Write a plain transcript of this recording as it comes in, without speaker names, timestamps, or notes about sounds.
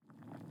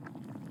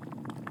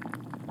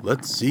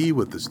Let's see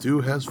what the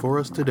stew has for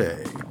us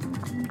today.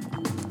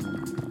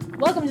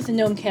 Welcome to the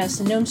Gnomecast,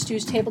 the Gnome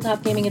Stew's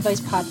tabletop gaming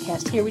advice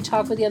podcast. Here we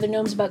talk with the other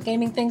gnomes about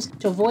gaming things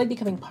to avoid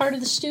becoming part of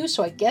the stew,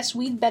 so I guess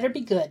we'd better be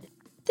good.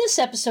 This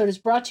episode is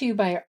brought to you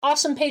by our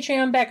awesome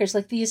Patreon backers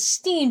like the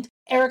esteemed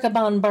Erica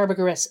Bon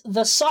Barbagaris,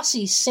 the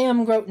saucy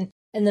Sam Groton,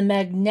 and the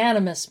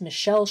magnanimous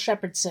Michelle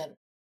Shepherdson.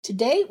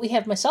 Today we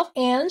have myself,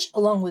 Ange,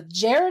 along with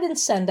Jared and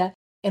Senda,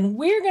 and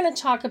we're going to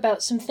talk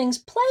about some things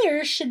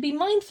players should be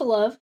mindful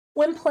of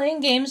when playing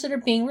games that are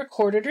being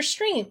recorded or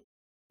streamed.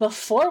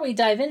 Before we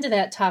dive into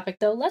that topic,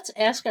 though, let's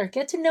ask our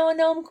Get to Know a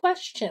Gnome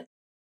question.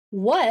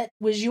 What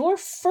was your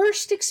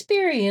first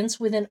experience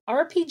with an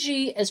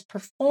RPG as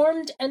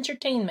performed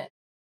entertainment?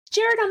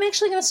 Jared, I'm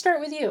actually going to start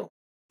with you.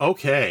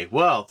 Okay,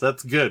 well,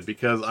 that's good,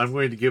 because I'm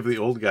going to give the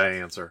old guy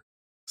answer.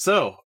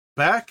 So,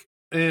 back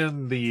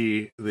in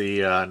the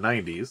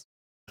 90s,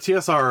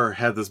 TSR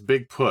had this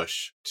big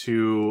push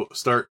to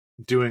start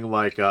doing,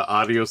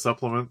 audio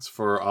supplements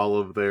for all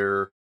of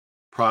their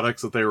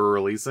products that they were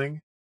releasing.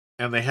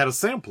 And they had a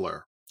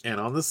sampler, and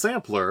on the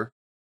sampler,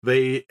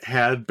 they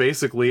had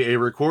basically a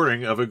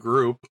recording of a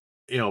group,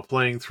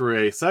 playing through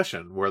a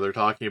session where they're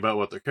talking about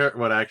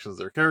what actions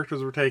their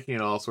characters were taking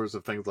and all sorts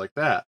of things like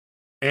that.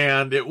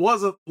 And it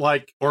wasn't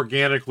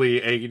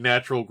organically a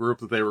natural group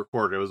that they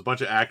recorded. It was a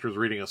bunch of actors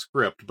reading a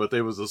script, but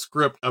there was a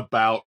script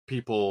about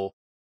people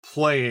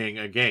playing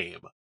a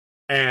game.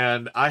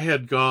 And I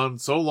had gone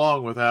so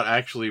long without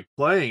actually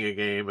playing a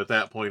game at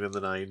that point in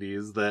the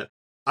 90s that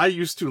I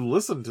used to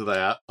listen to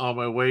that on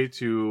my way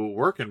to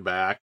work and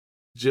back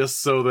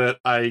just so that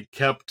I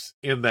kept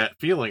in that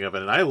feeling of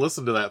it. And I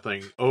listened to that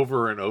thing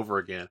over and over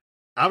again.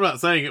 I'm not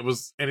saying it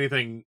was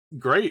anything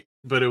great,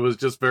 but it was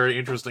just very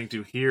interesting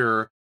to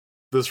hear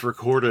this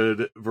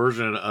recorded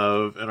version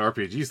of an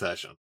RPG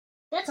session.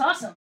 That's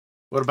awesome.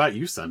 What about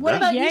you, Senda? What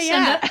about you,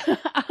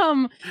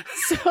 Senda?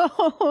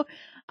 So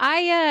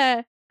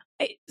I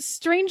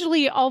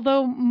strangely,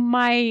 although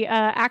my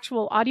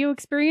actual audio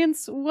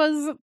experience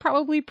was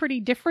probably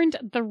pretty different,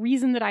 the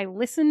reason that I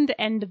listened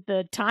and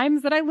the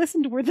times that I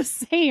listened were the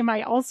same.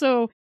 I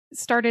also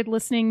started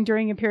listening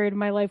during a period of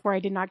my life where I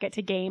did not get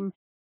to game,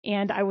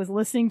 and I was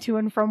listening to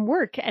and from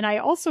work, and I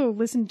also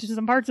listened to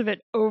some parts of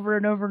it over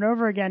and over and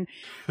over again.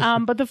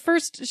 But the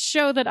first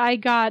show that I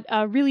got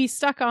really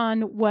stuck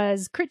on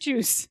was Crit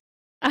Juice,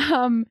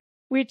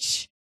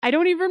 which I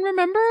don't even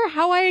remember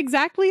how I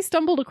exactly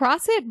stumbled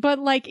across it, but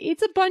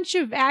it's a bunch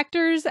of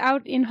actors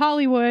out in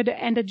Hollywood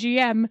and a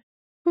GM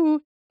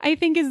who I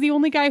think is the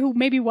only guy who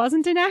maybe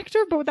wasn't an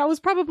actor, but that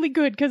was probably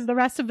good because the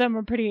rest of them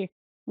were pretty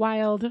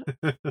wild.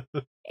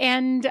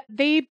 And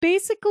they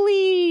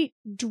basically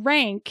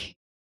drank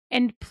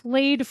and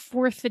played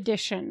 4th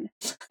edition,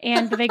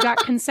 and they got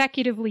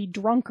consecutively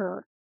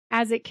drunker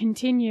as it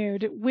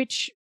continued,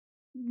 which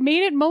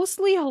made it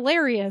mostly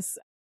hilarious.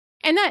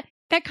 And that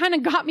kind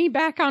of got me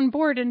back on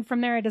board, and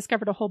from there I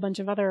discovered a whole bunch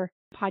of other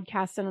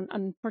podcasts, and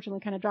unfortunately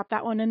kind of dropped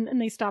that one,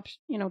 and they stopped,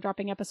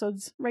 dropping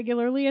episodes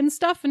regularly and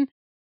stuff, and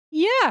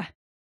yeah,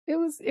 it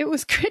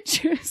was Crit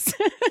Juice.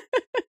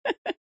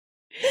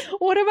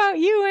 What about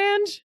you,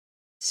 Ange?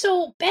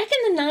 So, back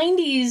in the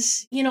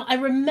 90s, I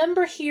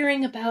remember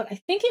hearing about, I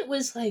think it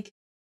was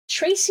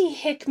Tracy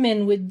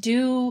Hickman would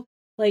do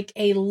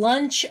a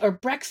lunch or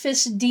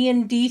breakfast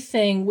D&D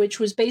thing, which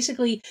was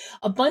basically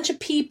a bunch of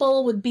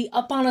people would be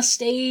up on a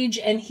stage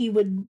and he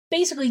would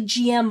basically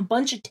GM a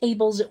bunch of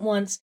tables at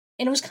once.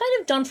 And it was kind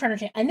of done for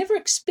entertainment. I never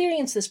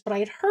experienced this, but I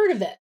had heard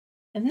of it.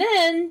 And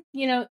then,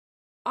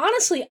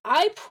 honestly,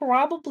 I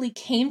probably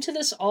came to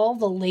this all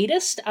the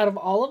latest out of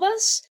all of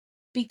us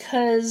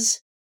because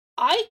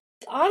I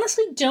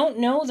honestly don't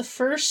know the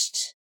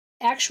first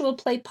actual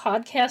play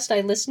podcast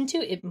I listened to.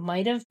 It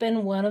might have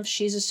been one of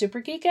She's a Super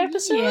Geek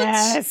episodes.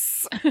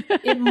 Yes.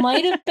 It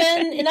might have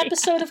been an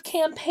episode of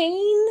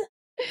Campaign.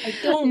 I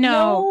don't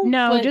know.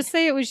 No, just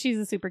say it was She's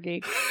a Super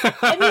Geek.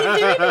 I mean,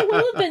 it very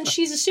well have been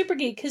She's a Super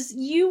Geek, because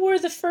you were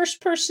the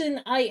first person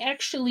I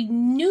actually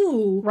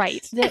knew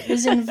that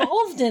was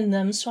involved in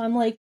them. So I'm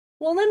like,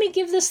 well, let me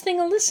give this thing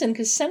a listen,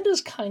 because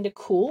Senda's kind of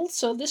cool,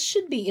 so this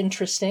should be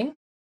interesting.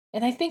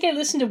 And I think I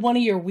listened to one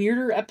of your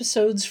weirder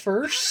episodes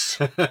first.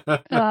 What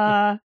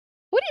do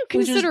you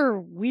consider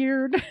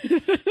weird? One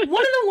of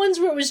the ones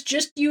where it was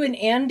just you and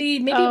Andy.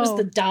 Maybe it was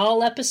the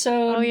doll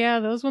episode. Oh,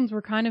 yeah, those ones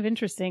were kind of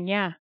interesting.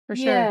 Yeah, for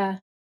sure.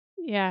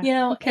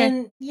 Yeah.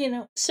 Okay.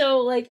 And,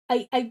 so,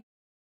 I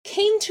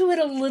came to it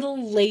a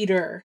little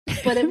later,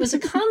 but it was a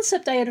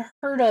concept I had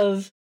heard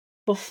of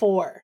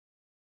before.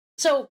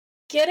 So,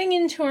 getting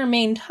into our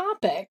main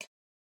topic,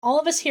 all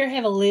of us here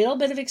have a little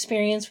bit of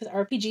experience with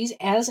RPGs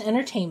as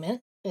entertainment,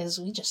 as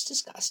we just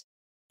discussed.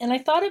 And I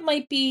thought it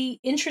might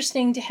be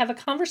interesting to have a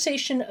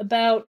conversation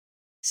about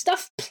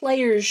stuff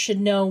players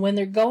should know when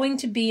they're going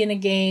to be in a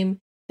game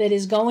that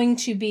is going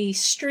to be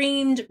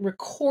streamed,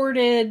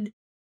 recorded,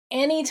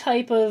 any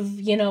type of,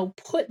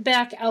 put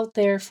back out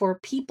there for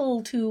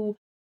people to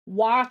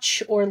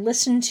watch or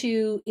listen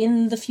to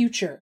in the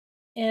future.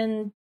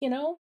 And,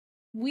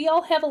 we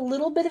all have a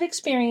little bit of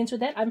experience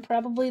with that. I'm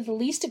probably the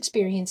least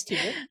experienced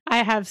here.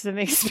 I have some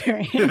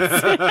experience.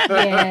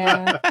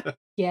 Yeah.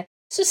 Yeah.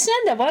 So,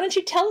 Senda, why don't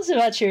you tell us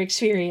about your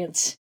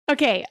experience?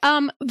 Okay,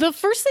 the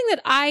first thing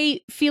that I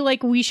feel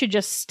like we should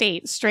just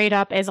state straight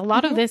up is a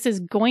lot of this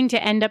is going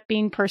to end up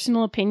being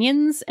personal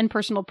opinions and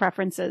personal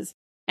preferences.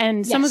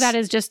 And some of that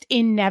is just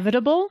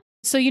inevitable.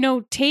 So,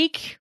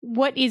 take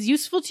what is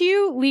useful to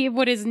you, leave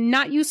what is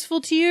not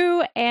useful to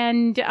you,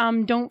 and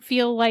don't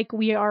feel like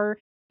we are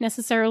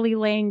necessarily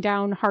laying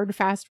down hard,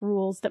 fast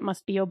rules that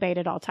must be obeyed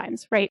at all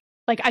times, right?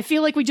 Like, I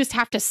feel like we just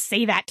have to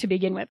say that to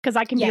begin with, because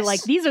I can be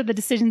like, these are the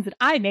decisions that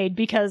I made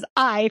because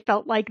I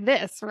felt like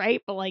this,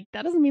 right? But like,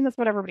 that doesn't mean that's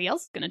what everybody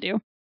else is going to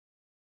do.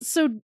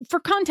 So for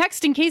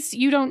context, in case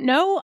you don't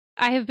know,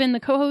 I have been the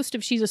co-host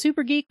of She's a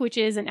Super Geek, which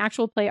is an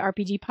actual play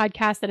RPG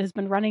podcast that has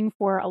been running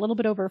for a little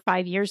bit over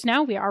 5 years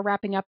now. We are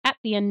wrapping up at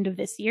the end of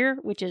this year,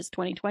 which is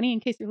 2020, in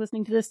case you're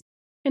listening to this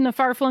in the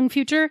far-flung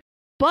future.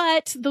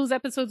 But those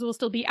episodes will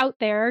still be out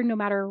there no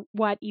matter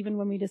what, even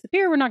when we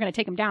disappear. We're not going to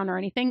take them down or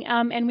anything.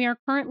 And we are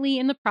currently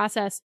in the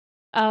process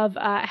of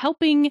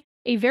helping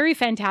a very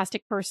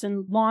fantastic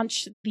person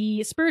launch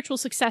the spiritual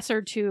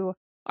successor to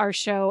our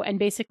show and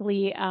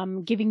basically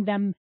giving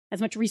them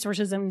as much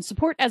resources and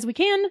support as we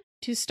can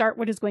to start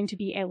what is going to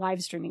be a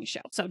live streaming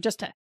show. So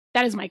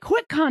that is my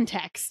quick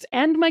context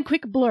and my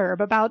quick blurb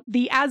about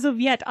the as of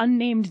yet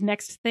unnamed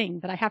next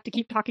thing that I have to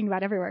keep talking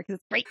about everywhere because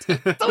it's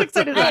great. So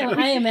excited about it.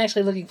 I am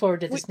actually looking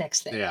forward to this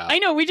next thing. Yeah. I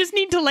know, we just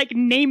need to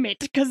name it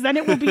because then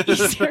it will be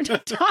easier to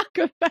talk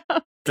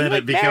about. Then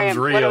it becomes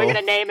real. What are we going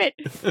to name it?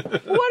 What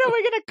are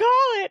we going to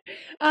call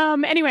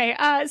it? Anyway,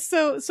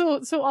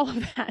 so all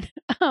of that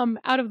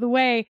out of the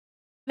way.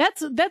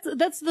 That's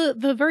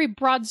the very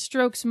broad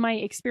strokes my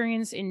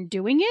experience in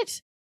doing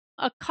it.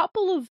 A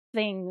couple of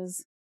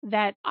things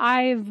that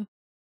I've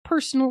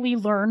personally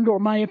learned, or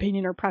my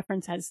opinion or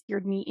preference has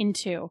steered me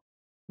into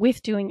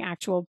with doing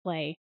actual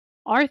play,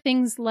 are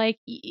things like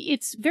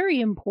it's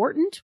very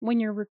important when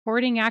you're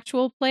recording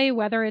actual play,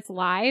 whether it's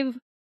live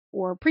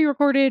or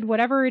pre-recorded,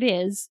 whatever it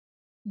is.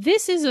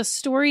 This is a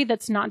story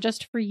that's not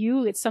just for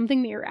you. It's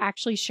something that you're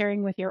actually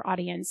sharing with your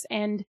audience.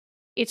 And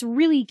it's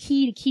really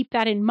key to keep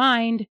that in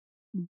mind,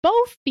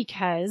 both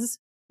because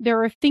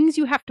there are things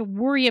you have to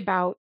worry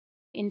about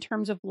in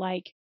terms of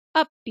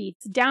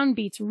upbeats,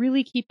 downbeats,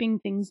 really keeping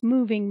things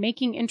moving,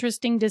 making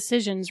interesting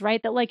decisions,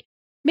 right? That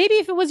maybe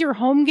if it was your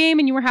home game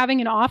and you were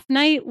having an off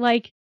night,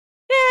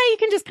 you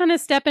can just kind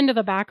of step into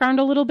the background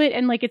a little bit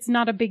and it's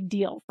not a big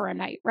deal for a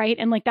night, right?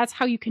 And that's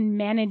how you can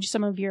manage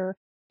some of your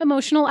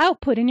emotional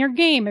output in your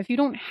game if you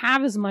don't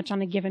have as much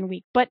on a given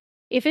week. But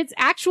if it's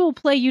actual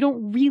play, you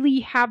don't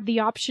really have the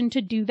option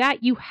to do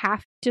that. You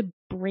have to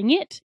bring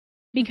it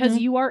because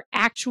you are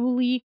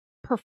actually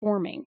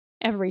performing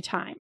every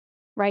time,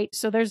 right?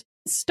 So there's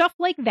stuff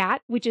like that,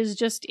 which is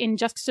just in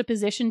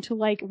juxtaposition to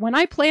when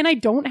I play and I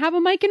don't have a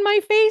mic in my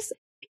face,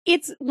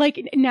 it's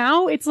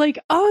now it's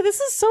oh, this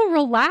is so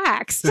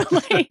relaxed.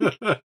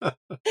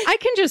 I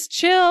can just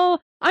chill.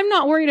 I'm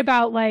not worried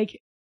about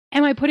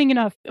am I putting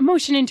enough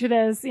emotion into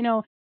this?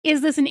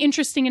 Is this an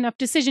interesting enough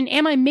decision?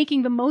 Am I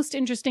making the most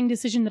interesting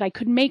decision that I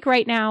could make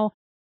right now?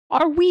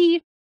 Are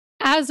we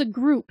as a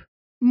group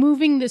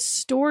moving this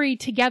story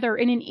together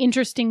in an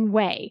interesting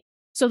way?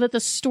 So that the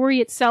story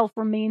itself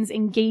remains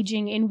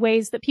engaging in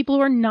ways that people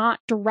who are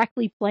not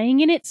directly playing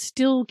in it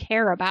still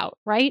care about,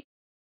 right?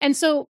 And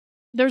so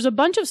there's a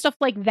bunch of stuff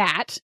like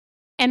that.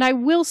 And I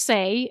will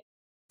say,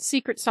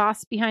 secret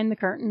sauce behind the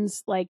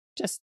curtains,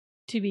 just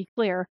to be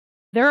clear,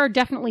 there are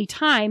definitely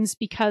times,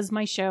 because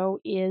my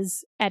show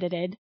is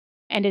edited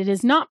and it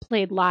is not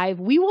played live,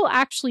 we will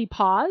actually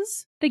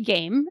pause the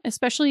game,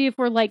 especially if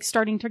we're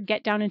starting to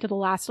get down into the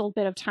last little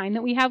bit of time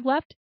that we have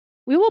left.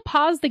 We will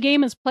pause the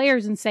game as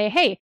players and say,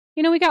 hey,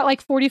 we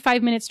got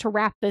 45 minutes to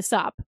wrap this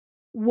up.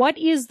 What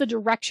is the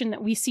direction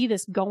that we see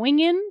this going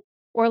in?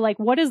 Or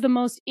what is the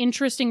most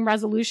interesting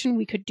resolution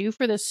we could do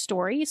for this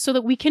story so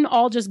that we can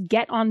all just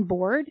get on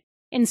board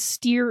and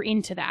steer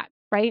into that,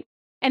 right?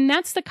 And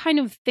that's the kind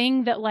of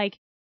thing that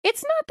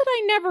it's not that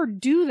I never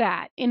do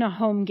that in a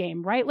home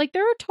game, right?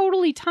 There are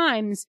totally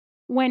times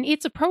when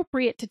it's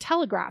appropriate to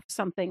telegraph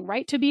something,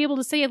 right? To be able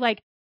to say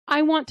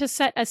I want to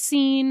set a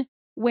scene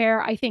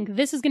where I think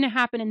this is going to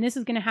happen and this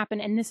is going to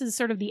happen and this is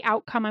sort of the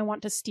outcome I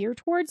want to steer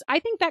towards. I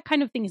think that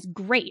kind of thing is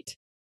great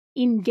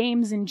in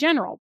games in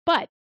general,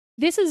 but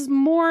this is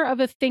more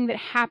of a thing that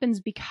happens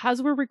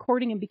because we're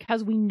recording and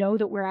because we know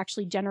that we're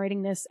actually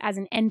generating this as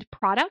an end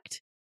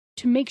product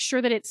to make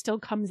sure that it still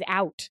comes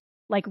out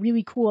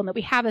really cool and that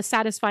we have a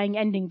satisfying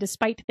ending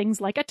despite things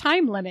like a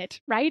time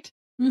limit, right?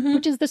 Mm-hmm.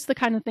 Which is this the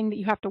kind of thing that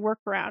you have to work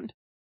around.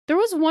 There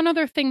was one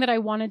other thing that I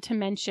wanted to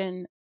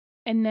mention,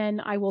 and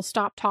then I will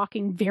stop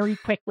talking very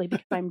quickly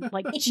because I'm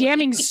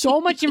jamming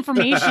so much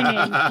information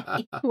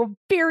into a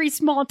very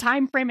small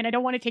time frame and I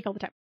don't want to take all the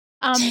time.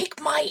 Take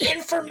my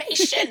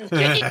information.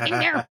 Get it in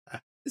there.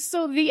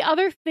 So the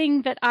other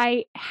thing that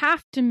I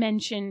have to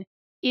mention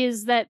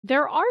is that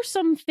there are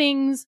some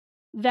things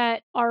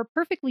that are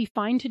perfectly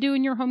fine to do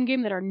in your home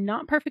game that are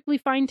not perfectly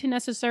fine to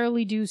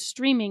necessarily do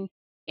streaming.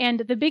 And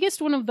the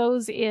biggest one of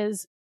those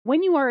is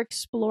when you are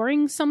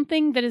exploring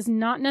something that is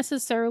not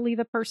necessarily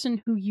the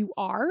person who you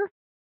are,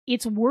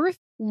 it's worth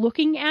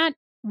looking at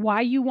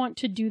why you want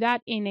to do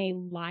that in a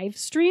live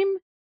stream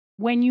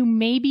when you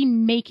may be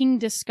making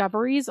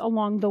discoveries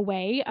along the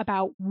way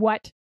about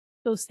what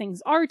those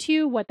things are to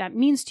you, what that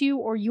means to you,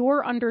 or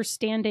your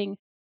understanding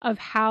of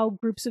how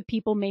groups of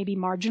people may be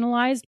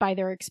marginalized by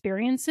their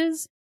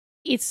experiences.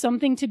 It's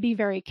something to be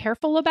very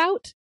careful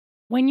about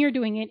when you're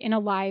doing it in a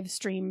live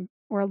stream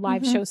or a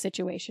live show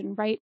situation,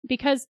 right?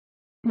 Because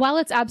while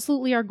it's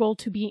absolutely our goal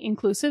to be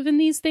inclusive in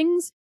these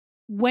things,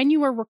 when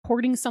you are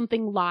recording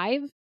something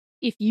live,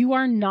 if you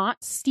are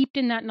not steeped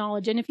in that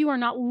knowledge and if you are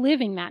not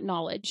living that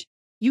knowledge,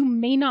 you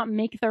may not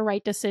make the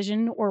right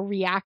decision or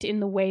react in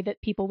the way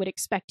that people would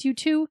expect you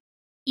to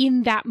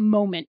in that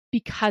moment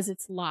because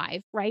it's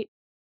live, right?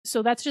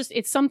 So that's just,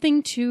 it's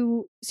something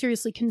to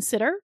seriously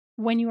consider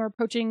when you are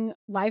approaching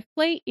live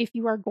play. If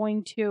you are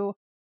going to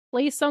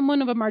play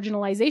someone of a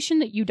marginalization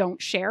that you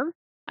don't share,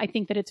 I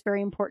think that it's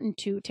very important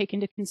to take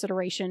into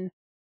consideration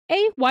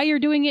A, why you're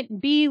doing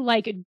it, B,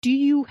 like, do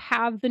you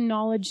have the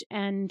knowledge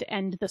and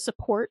the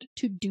support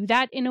to do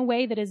that in a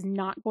way that is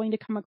not going to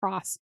come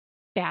across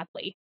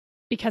badly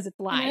because it's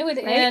live. And I would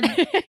right?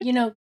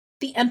 add,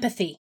 the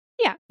empathy.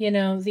 Yeah.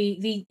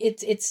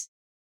 It's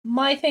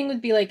my thing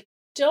would be like,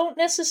 don't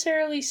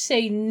necessarily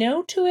say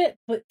no to it,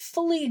 but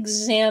fully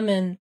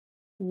examine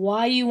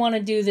why you want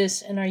to do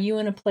this and are you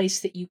in a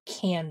place that you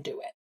can do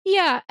it.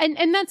 Yeah,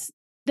 and that's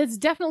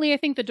definitely, I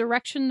think, the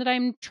direction that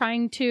I'm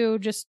trying to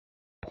just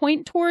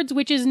point towards,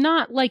 which is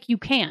not like you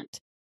can't,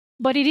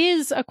 but it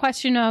is a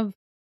question of,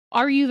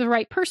 are you the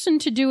right person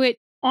to do it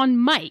on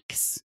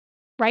mics,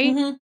 right?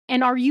 Mm-hmm.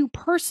 And are you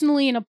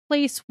personally in a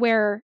place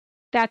where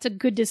that's a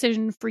good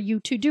decision for you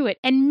to do it?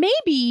 And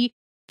maybe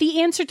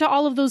the answer to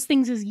all of those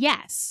things is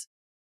yes,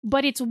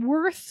 but it's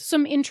worth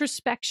some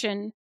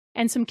introspection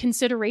and some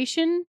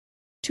consideration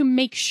to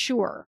make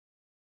sure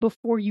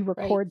before you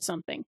record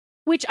something,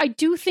 which I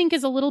do think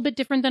is a little bit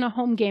different than a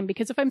home game,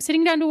 because if I'm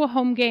sitting down to a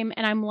home game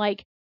and I'm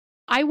like,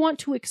 I want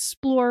to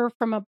explore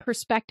from a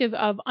perspective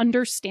of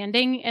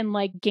understanding and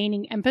like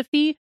gaining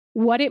empathy,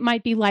 what it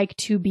might be like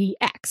to be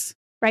X,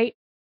 right?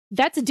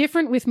 That's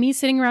different with me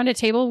sitting around a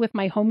table with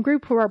my home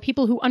group who are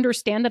people who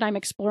understand that I'm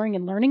exploring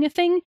and learning a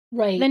thing,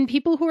 right? Than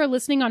people who are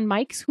listening on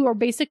mics who are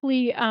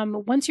basically,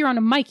 once you're on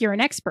a mic, you're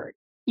an expert.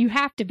 You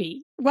have to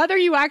be, whether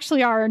you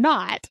actually are or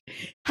not.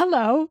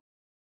 Hello,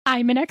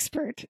 I'm an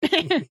expert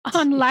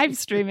on live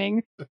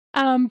streaming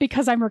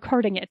because I'm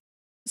recording it.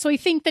 So I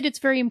think that it's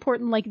very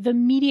important, like the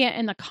media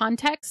and the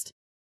context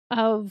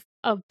of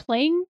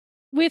playing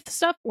with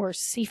stuff or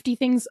safety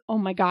things. Oh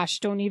my gosh,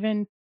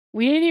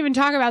 we didn't even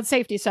talk about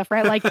safety stuff,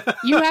 right? Like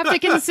you have to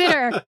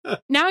consider,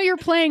 now you're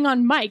playing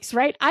on mics,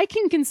 right? I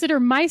can consider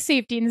my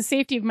safety and the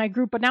safety of my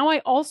group, but now I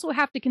also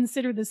have to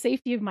consider the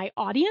safety of my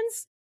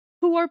audience,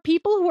 who are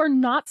people who are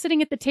not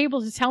sitting at the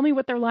table to tell me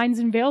what their lines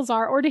and veils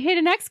are or to hit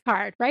an X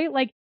card, right?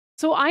 Like,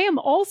 so I am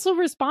also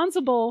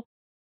responsible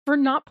for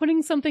not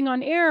putting something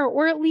on air,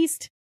 or at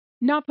least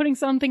not putting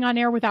something on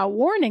air without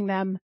warning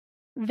them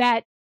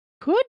that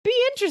could be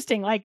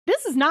interesting. Like,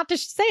 this is not to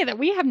say that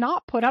we have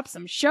not put up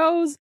some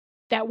shows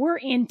that were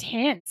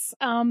intense.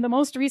 The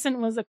most recent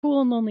was A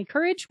Cool and Lonely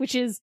Courage, which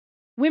is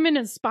women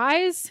as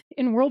spies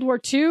in World War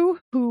II,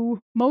 who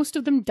most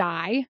of them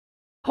die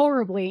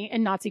horribly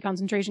in Nazi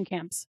concentration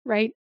camps,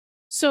 right?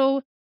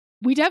 So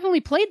we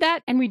definitely played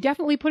that, and we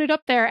definitely put it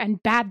up there,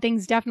 and bad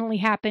things definitely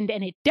happened,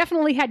 and it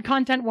definitely had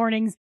content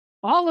warnings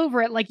all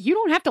over it. Like, you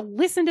don't have to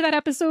listen to that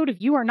episode if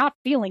you are not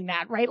feeling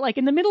that, right? Like,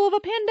 in the middle of a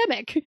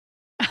pandemic,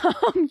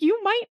 you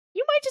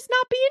might just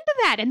not be into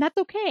that, and that's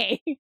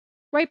okay,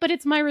 right? But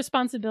it's my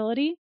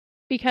responsibility,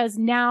 because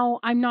now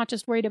I'm not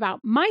just worried about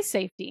my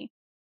safety.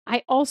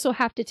 I also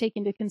have to take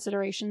into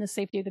consideration the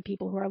safety of the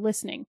people who are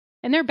listening,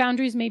 and their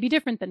boundaries may be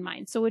different than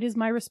mine. So it is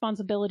my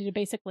responsibility to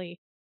basically,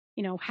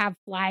 have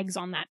flags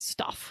on that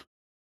stuff.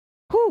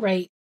 Whew,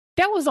 right.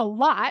 That was a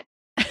lot.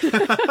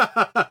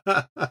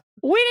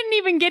 We didn't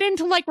even get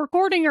into like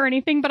recording or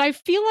anything, but I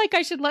feel like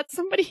I should let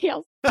somebody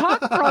else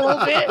talk for a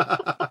little bit.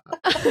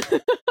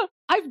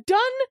 I've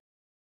done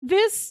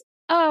this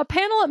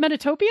panel at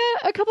Metatopia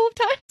a couple of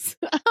times.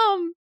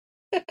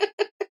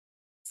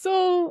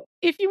 So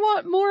if you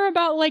want more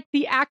about like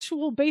the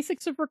actual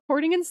basics of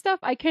recording and stuff,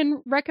 I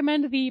can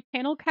recommend the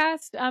panel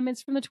cast.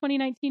 It's from the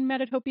 2019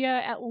 Metatopia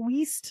at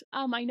least.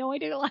 I know I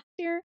did it last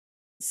year.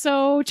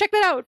 So check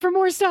that out for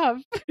more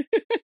stuff.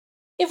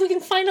 If we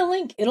can find a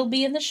link, it'll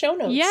be in the show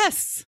notes.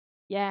 Yes.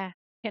 Yeah.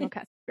 Panel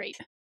cast. Great.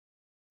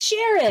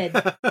 Jared,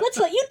 let's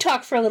let you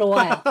talk for a little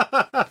while.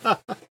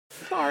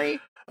 Sorry.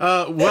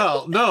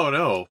 Well,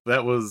 no.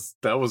 That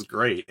was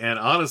great. And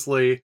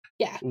honestly,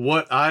 yeah,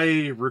 what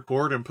I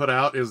record and put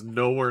out is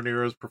nowhere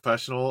near as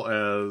professional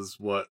as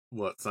what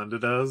Senda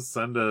does.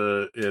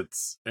 Senda,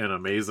 it's an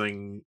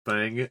amazing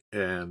thing,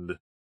 and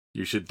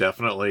you should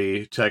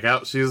definitely check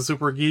out She's a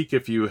Super Geek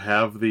if you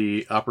have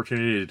the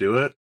opportunity to do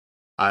it.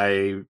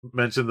 I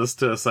mentioned this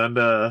to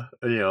Senda,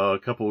 a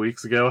couple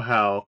weeks ago,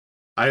 how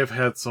I have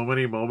had so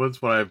many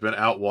moments when I've been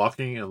out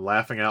walking and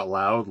laughing out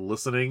loud,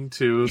 listening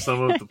to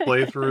some of the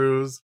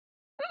playthroughs.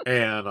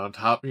 And on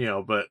top,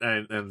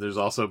 and there's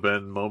also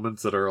been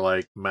moments that are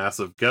like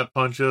massive gut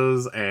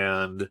punches,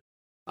 and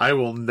I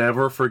will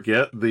never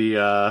forget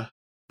the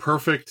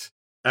perfect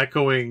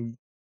echoing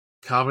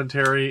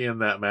commentary in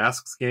that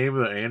Masks game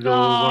that Angela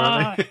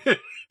was running.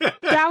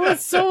 That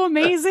was so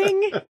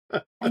amazing.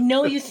 I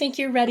know you think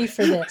you're ready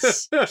for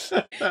this.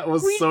 That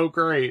was so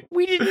great.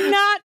 We did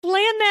not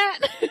plan that.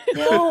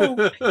 No.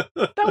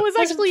 That was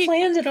actually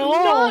planned at all.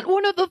 not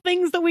one of the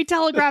things that we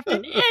telegraphed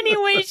in any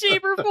way,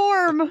 shape, or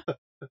form.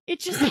 It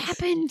just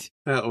happened.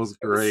 That was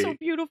It was great. so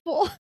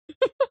beautiful.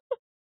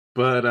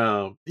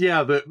 But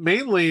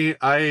mainly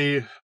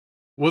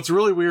what's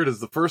really weird is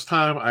the first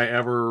time I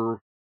ever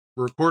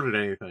recorded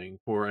anything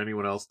for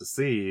anyone else to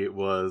see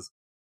was,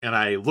 and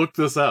I looked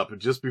this up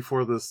just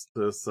before this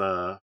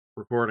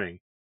recording,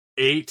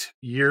 8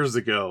 years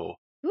ago.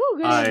 Ooh,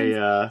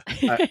 good.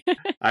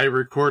 I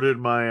recorded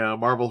my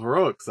Marvel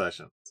Heroic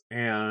sessions,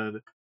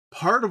 and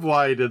part of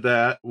why I did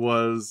that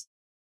was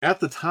at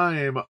the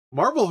time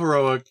Marvel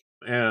Heroic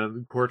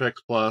and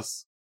Cortex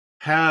Plus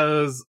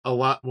has a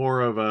lot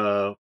more of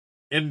a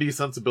indie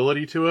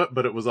sensibility to it,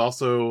 but it was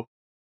also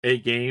a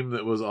game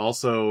that was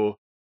also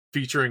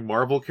featuring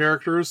Marvel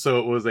characters, so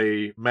it was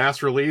a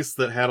mass release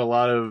that had a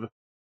lot of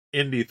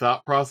indie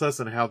thought process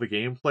and how the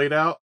game played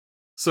out.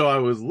 So I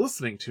was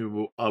listening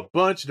to a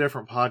bunch of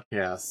different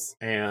podcasts,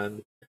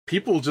 and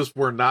people just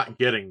were not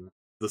getting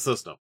the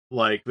system.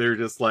 Like, they're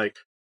just like,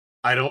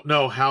 I don't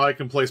know how I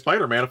can play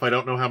Spider-Man if I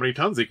don't know how many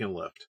tons he can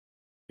lift.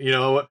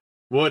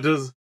 What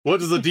does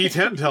a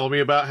D10 tell me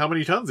about how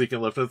many tons he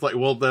can lift? And it's like,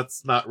 well,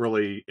 that's not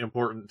really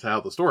important to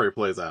how the story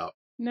plays out.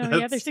 No,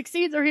 he either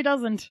succeeds or he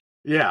doesn't.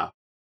 Yeah.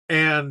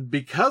 And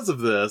because of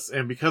this,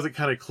 and because it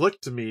kind of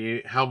clicked to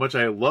me how much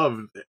I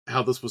loved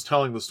how this was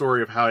telling the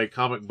story of how a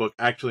comic book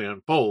actually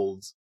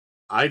unfolds,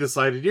 I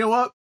decided, you know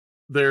what?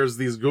 There's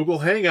these Google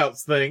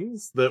Hangouts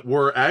things that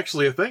were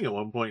actually a thing at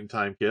one point in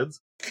time, kids.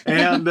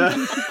 And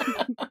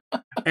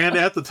and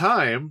at the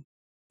time,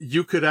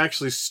 you could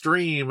actually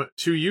stream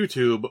to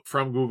YouTube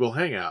from Google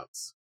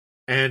Hangouts.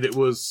 And it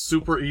was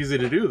super easy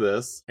to do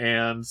this,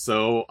 and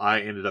so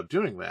I ended up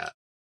doing that.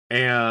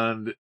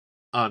 And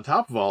on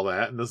top of all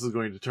that, and this is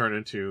going to turn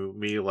into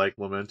me like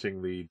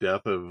lamenting the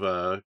death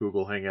of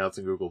Google Hangouts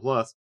and Google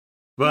Plus,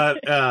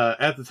 but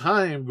at the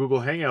time,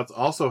 Google Hangouts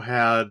also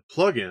had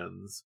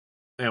plugins,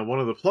 and one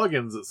of the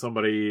plugins that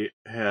somebody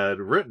had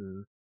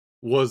written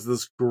was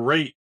this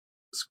great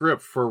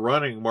script for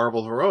running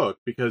Marvel Heroic,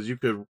 because you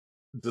could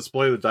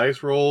display the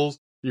dice rolls,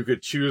 you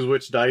could choose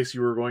which dice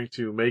you were going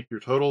to make your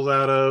totals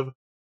out of,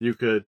 you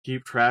could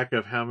keep track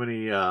of how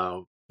many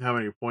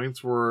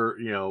points were,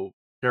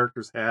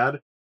 characters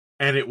had.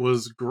 And it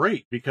was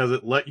great because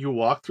it let you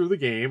walk through the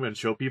game and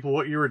show people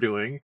what you were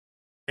doing.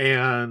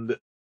 And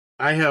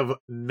I have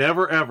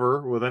never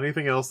ever, with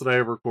anything else that I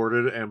have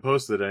recorded and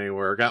posted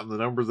anywhere, gotten the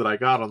numbers that I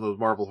got on those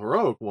Marvel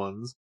Heroic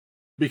ones,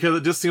 because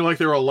it just seemed like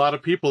there were a lot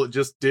of people that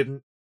just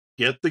didn't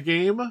get the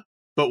game.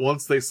 But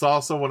once they saw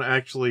someone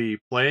actually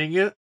playing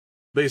it,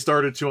 they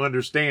started to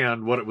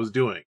understand what it was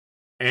doing.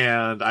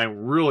 And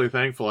I'm really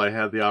thankful I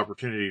had the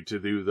opportunity to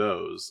do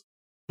those.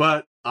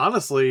 But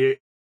honestly,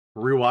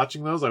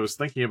 rewatching those, I was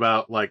thinking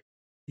about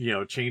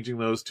changing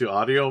those to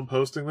audio and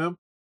posting them,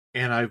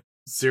 and I've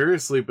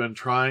seriously been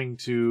trying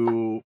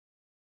to.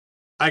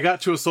 I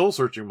got to a soul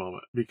searching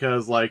moment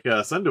because, like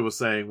Senda was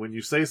saying, when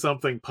you say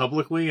something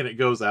publicly and it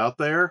goes out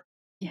there,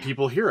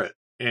 people hear it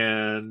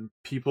and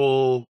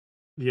people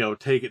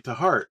take it to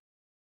heart.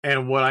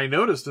 And what I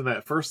noticed in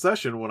that first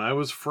session when I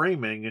was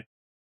framing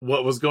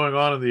what was going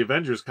on in the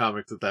Avengers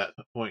comics at that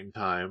point in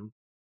time,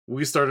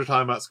 we started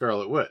talking about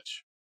Scarlet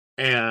Witch.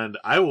 And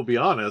I will be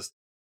honest,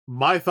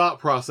 my thought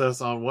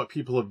process on what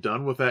people have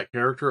done with that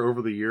character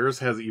over the years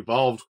has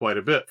evolved quite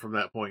a bit from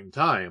that point in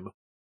time.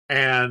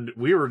 And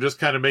we were just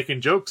kind of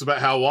making jokes about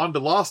how Wanda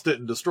lost it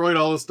and destroyed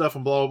all this stuff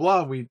and blah, blah,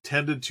 blah. And we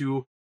tended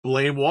to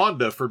blame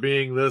Wanda for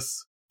being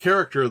this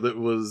character that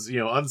was,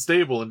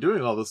 unstable and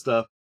doing all this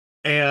stuff.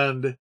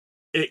 And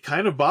it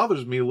kind of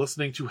bothers me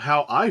listening to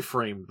how I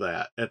framed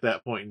that at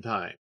that point in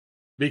time.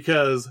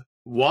 Because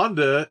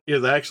Wanda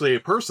is actually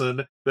a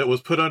person that was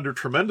put under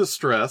tremendous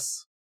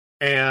stress,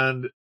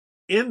 and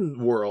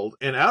in world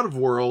and out of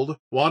world,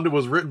 Wanda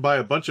was written by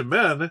a bunch of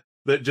men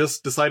that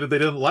just decided they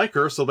didn't like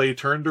her, so they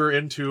turned her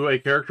into a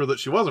character that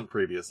she wasn't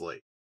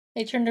previously.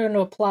 They turned her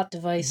into a plot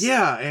device.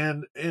 Yeah,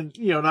 and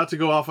not to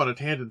go off on a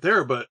tangent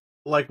there, but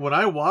like when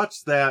I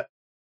watched that,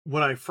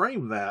 when I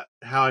framed that,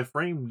 how I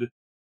framed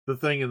the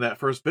thing in that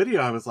first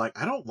video, I was like,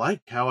 I don't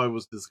like how I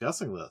was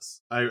discussing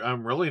this.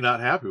 I'm really not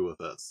happy with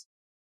this.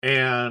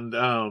 And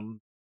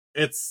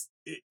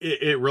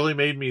it really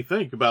made me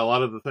think about a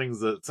lot of the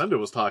things that Senda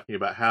was talking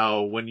about,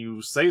 how when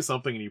you say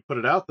something and you put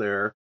it out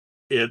there,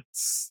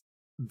 it's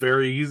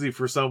very easy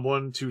for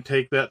someone to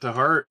take that to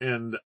heart.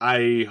 And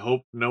I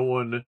hope no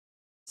one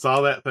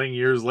saw that thing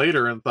years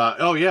later and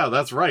thought, oh yeah,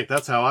 that's right,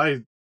 that's how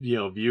I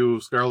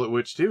view Scarlet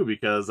Witch too,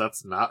 because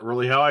that's not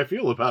really how I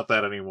feel about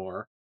that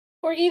anymore.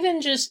 Or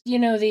even just,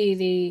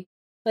 the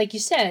like you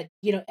said,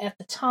 at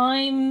the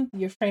time,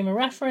 your frame of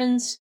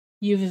reference,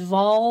 you've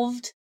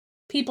evolved.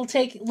 People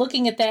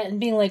looking at that and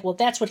being like, well,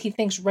 that's what he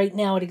thinks right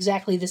now at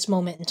exactly this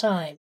moment in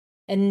time.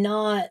 And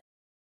not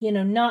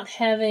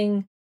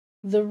having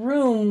the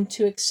room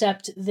to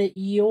accept that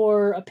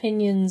your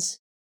opinions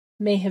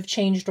may have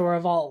changed or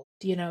evolved,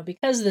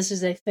 because this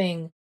is a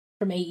thing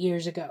from 8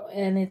 years ago.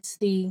 And it's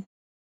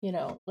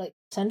like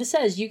Senda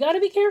says, you got to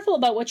be careful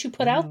about what you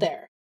put out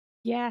there.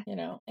 Yeah.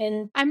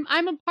 And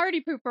I'm a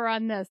party pooper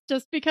on this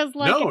just because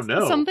No.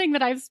 something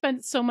that I've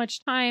spent so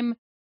much time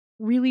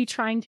really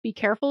trying to be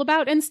careful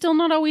about and still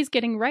not always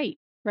getting right.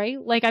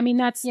 Like, I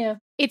mean,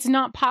 it's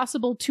not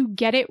possible to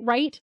get it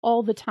right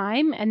all the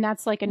time. And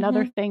that's like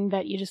another thing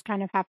that you just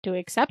kind of have to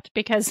accept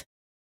because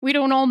we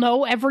don't all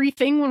know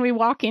everything when we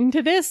walk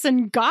into this.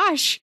 And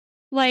gosh,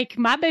 like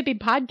my baby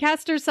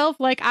podcaster self,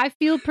 like I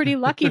feel pretty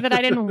lucky that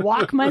I didn't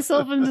walk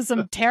myself into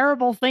some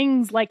terrible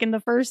things like in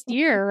the first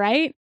year,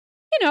 right?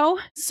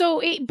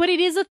 But it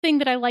is a thing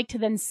that I like to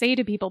then say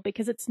to people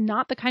because it's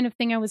not the kind of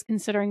thing I was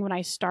considering when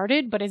I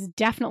started, but is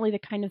definitely the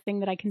kind of thing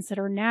that I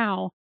consider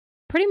now.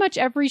 Pretty much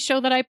every show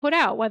that I put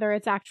out, whether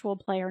it's actual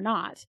play or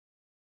not.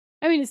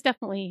 I mean, it's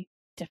definitely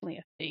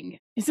a thing.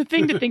 It's a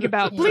thing to think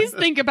about. Please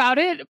think about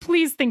it.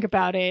 Please think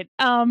about it.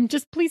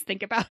 Just please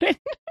think about it.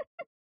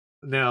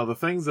 Now, the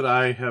things that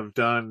I have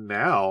done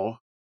now,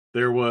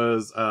 there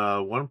was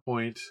one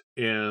point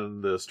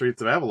in the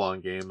Streets of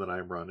Avalon game that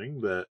I'm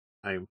running that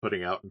I'm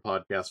putting out in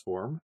podcast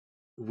form.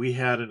 We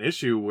had an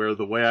issue where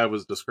the way I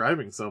was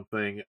describing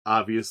something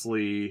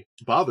obviously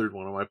bothered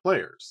one of my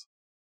players.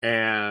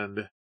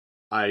 And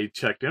I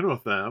checked in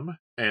with them,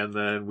 and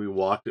then we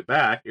walked it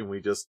back, and we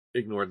just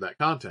ignored that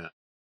content.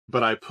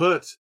 But I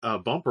put a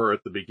bumper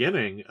at the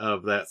beginning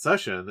of that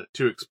session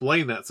to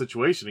explain that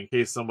situation in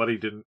case somebody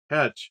didn't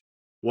catch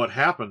what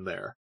happened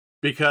there.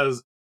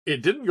 Because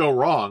it didn't go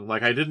wrong.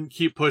 Like, I didn't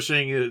keep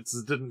pushing, it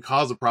didn't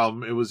cause a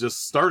problem, it was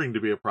just starting to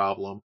be a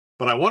problem.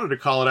 But I wanted to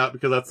call it out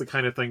because that's the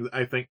kind of thing that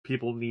I think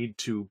people need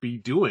to be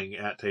doing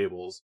at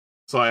tables.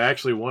 So I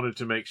actually wanted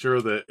to make sure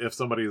that if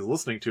somebody is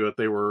listening to it,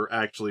 they were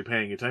actually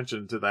paying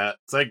attention to that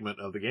segment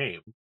of the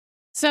game.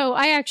 So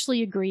I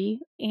actually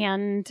agree.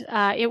 And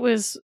it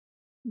was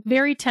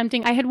very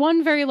tempting. I had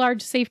one very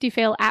large safety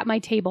fail at my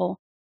table,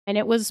 and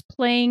it was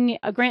playing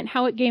a Grant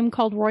Howitt game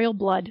called Royal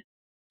Blood.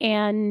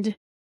 And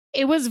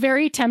it was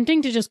very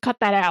tempting to just cut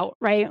that out,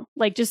 right?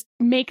 Like just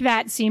make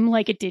that seem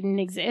like it didn't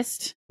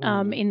exist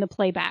in the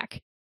playback.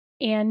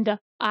 And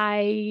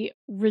I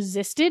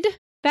resisted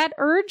that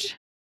urge,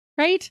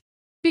 right?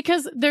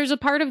 Because there's a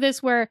part of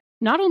this where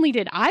not only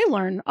did I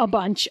learn a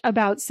bunch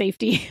about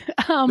safety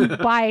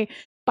by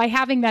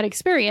having that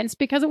experience,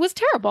 because it was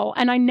terrible,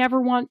 and I never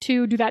want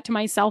to do that to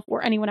myself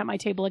or anyone at my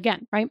table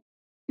again, right?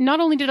 Not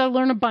only did I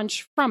learn a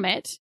bunch from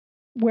it,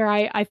 where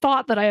I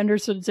thought that I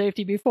understood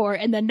safety before,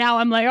 and then now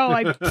I'm like,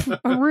 oh,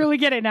 I really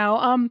get it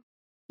now.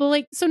 But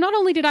like, so not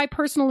only did I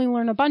personally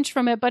learn a bunch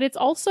from it, but it's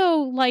also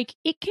like,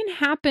 it can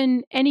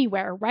happen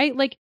anywhere, right?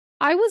 Like,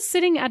 I was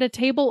sitting at a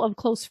table of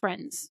close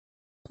friends,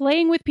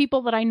 playing with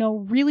people that I know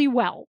really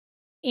well,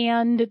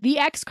 and the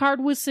X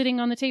card was sitting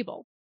on the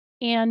table,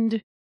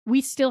 and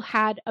we still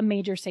had a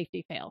major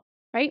safety fail,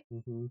 right?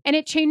 And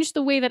it changed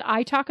the way that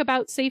I talk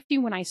about safety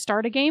when I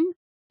start a game,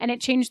 and it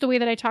changed the way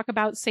that I talk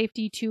about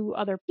safety to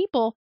other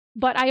people,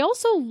 but I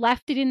also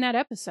left it in that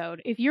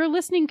episode. If you're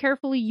listening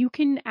carefully, you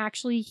can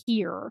actually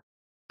hear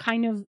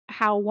kind of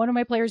how one of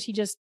my players, he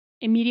just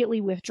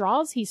immediately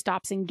withdraws, he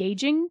stops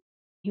engaging,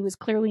 he was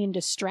clearly in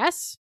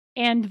distress.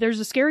 And there's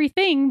a scary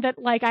thing that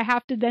like I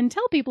have to then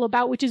tell people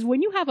about, which is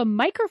when you have a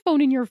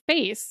microphone in your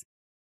face,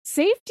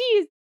 safety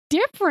is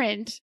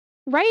different,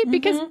 right?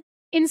 Because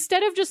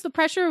instead of just the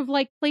pressure of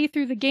like play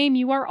through the game,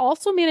 you are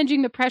also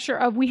managing the pressure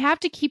of we have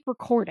to keep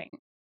recording,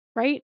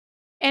 right?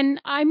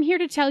 And I'm here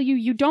to tell you,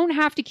 you don't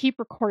have to keep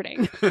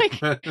recording. Like,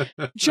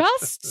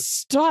 just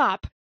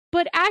stop.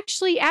 But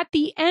actually, at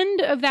the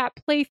end of that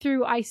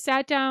playthrough, I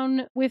sat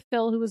down with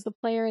Phil, who was the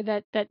player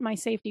that my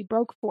safety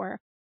broke for.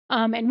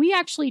 And we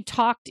actually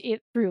talked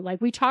it through.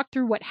 Like, we talked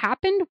through what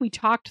happened. We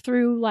talked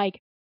through, like,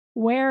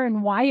 where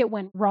and why it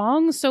went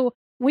wrong. So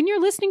when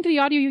you're listening to the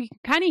audio, you can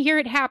kind of hear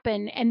it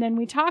happen. And then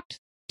we talked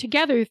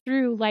together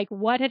through, like,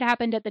 what had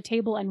happened at the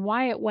table and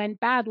why it went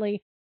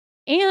badly.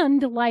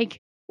 And,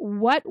 like,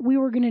 what we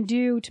were going to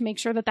do to make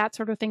sure that that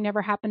sort of thing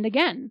never happened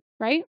again,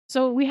 right?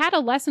 So we had a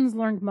lessons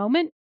learned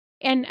moment.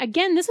 And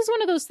again, this is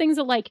one of those things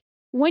that, like,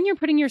 when you're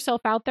putting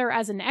yourself out there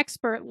as an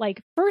expert,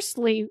 like,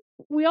 firstly,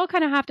 we all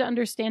kind of have to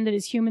understand that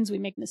as humans, we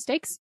make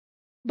mistakes.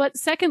 But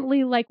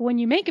secondly, like, when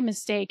you make a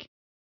mistake,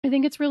 I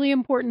think it's really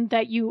important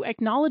that you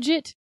acknowledge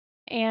it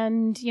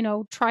and, you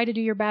know, try to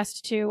do your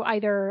best to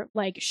either,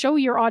 like, show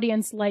your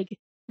audience, like,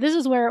 this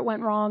is where it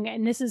went wrong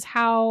and this is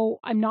how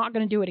I'm not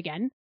going to do it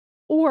again.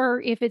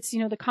 Or if it's, you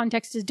know, the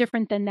context is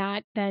different than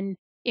that, then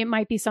it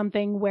might be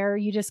something where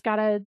you just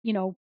gotta, you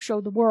know,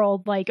 show the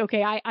world like,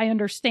 okay, I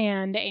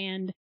understand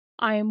and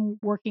I'm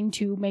working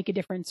to make a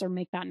difference or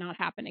make that not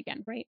happen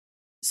again, right?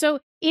 So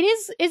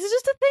it's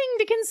just a thing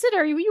to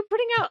consider. You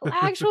putting out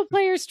actual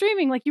player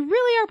streaming, like you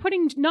really are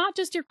putting not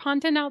just your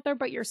content out there,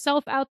 but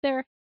yourself out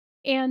there,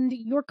 and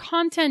your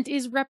content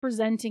is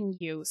representing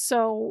you.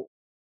 So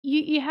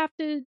you have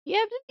to take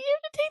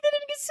that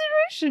into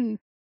consideration.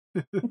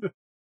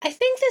 I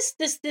think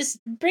this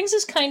brings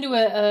us kind of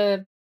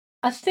a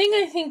thing.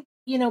 I think,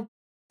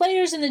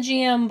 players in the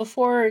GM,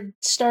 before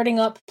starting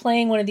up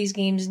playing one of these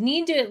games,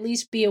 need to at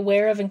least be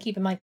aware of and keep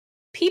in mind.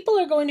 People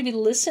are going to be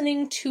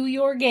listening to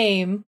your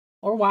game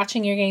or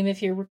watching your game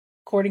if you're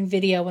recording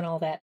video and all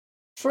that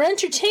for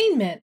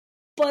entertainment,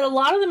 but a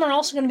lot of them are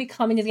also going to be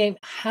coming to the game.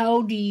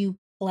 How do you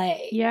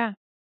play? Yeah.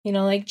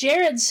 Like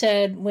Jared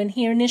said, when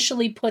he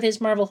initially put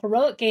his Marvel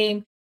Heroic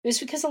game, it was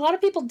because a lot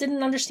of people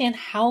didn't understand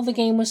how the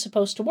game was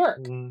supposed to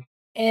work. Mm.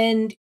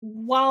 And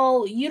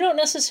while you don't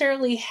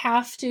necessarily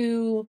have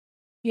to,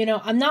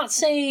 I'm not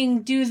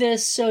saying do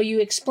this so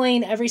you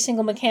explain every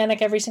single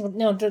mechanic,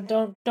 no,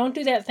 don't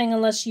do that thing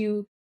unless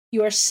you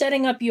are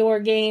setting up your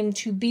game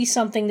to be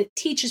something that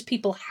teaches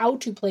people how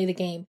to play the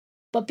game.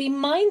 But be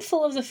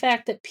mindful of the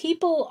fact that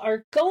people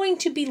are going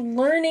to be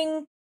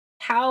learning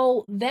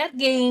how that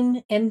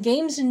game and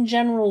games in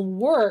general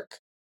work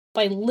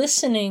by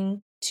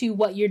listening to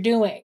what you're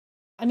doing.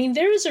 I mean,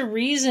 there is a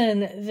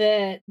reason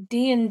that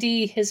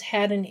D&D has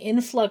had an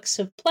influx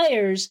of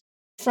players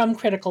from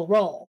Critical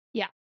Role.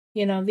 Yeah.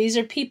 These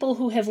are people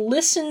who have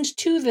listened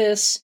to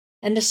this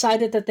and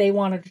decided that they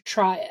wanted to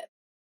try it.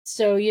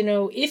 So,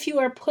 if you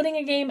are putting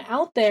a game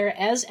out there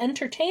as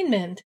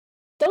entertainment,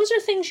 those are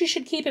things you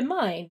should keep in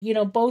mind,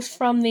 both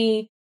from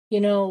the,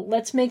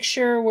 let's make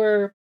sure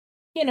we're,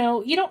 you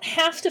don't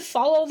have to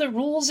follow the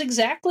rules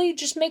exactly.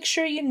 Just make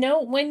sure you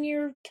know when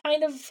you're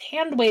kind of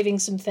hand-waving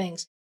some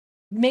things.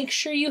 Make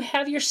sure you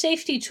have your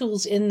safety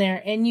tools in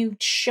there and you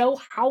show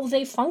how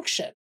they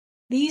function.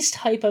 These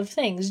type of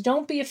things.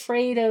 Don't be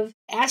afraid of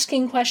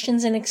asking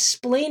questions and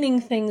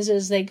explaining things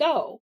as they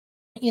go.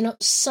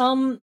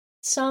 Some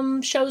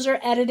shows are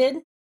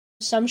edited,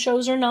 some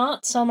shows are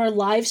not, some are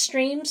live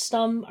streams,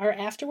 some are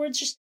afterwards.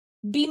 Just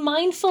be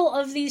mindful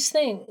of these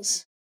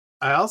things.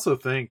 I also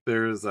think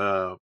there's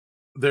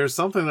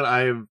something that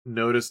I've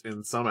noticed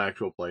in some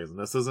actual plays, and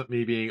this isn't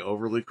me being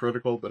overly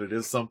critical, but it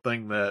is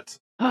something that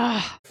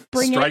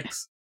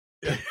strikes.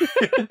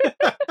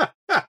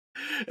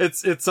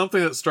 It's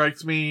something that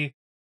strikes me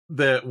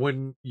that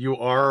when you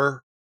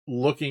are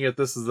looking at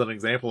this as an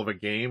example of a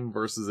game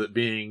versus it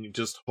being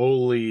just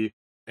wholly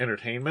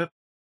entertainment,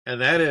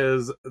 and that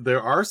is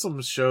there are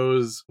some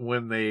shows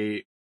when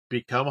they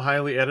become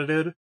highly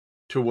edited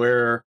to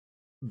where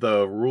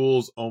the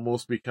rules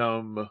almost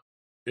become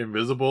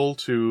invisible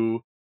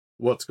to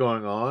what's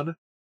going on.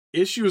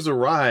 Issues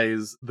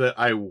arise that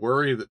I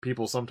worry that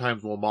people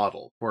sometimes will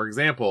model. For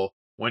example,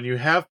 when you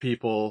have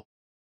people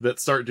that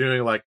start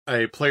doing like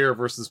a player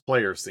versus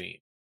player scene,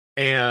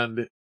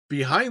 and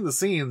behind the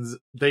scenes,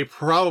 they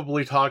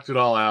probably talked it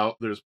all out.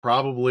 There's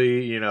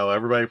probably,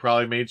 everybody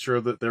probably made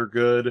sure that they're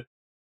good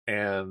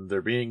and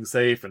they're being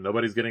safe and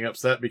nobody's getting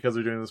upset because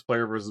they're doing this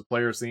player versus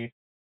player scene.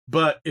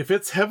 But if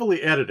it's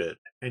heavily edited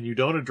and you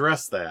don't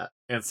address that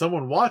and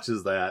someone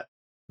watches that,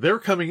 they're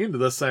coming into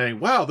this saying,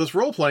 wow, this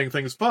role-playing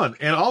thing's fun.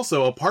 And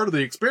also a part of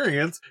the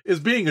experience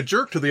is being a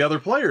jerk to the other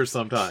players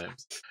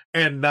sometimes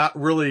and not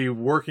really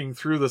working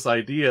through this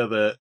idea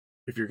that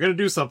if you're going to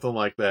do something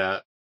like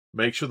that,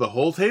 make sure the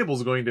whole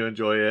table's going to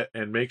enjoy it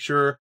and make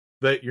sure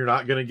that you're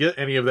not going to get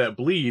any of that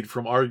bleed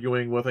from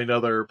arguing with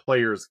another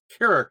player's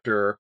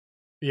character,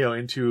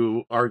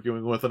 into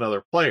arguing with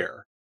another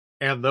player.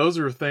 And those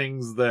are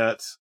things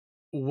that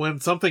when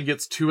something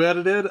gets too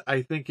edited,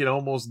 I think it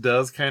almost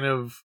does kind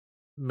of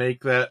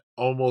make that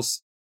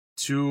almost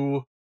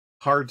too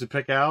hard to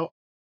pick out.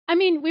 I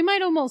mean, we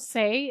might almost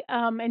say,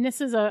 and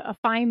this is a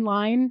fine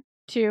line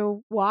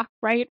to walk,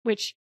 right?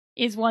 Which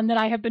is one that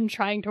I have been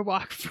trying to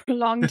walk for a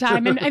long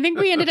time. And I think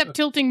we ended up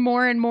tilting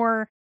more and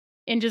more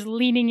and just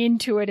leaning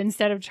into it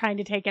instead of trying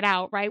to take it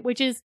out, right?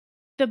 Which is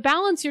the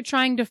balance you're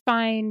trying to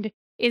find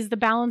is the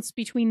balance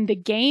between the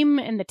game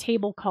and the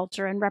table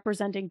culture and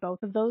representing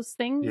both of those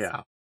things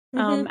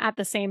at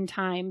the same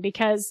time.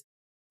 Because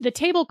the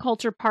table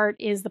culture part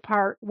is the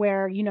part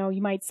where,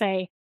 you might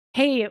say,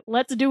 hey,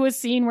 let's do a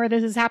scene where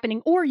this is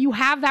happening. Or you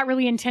have that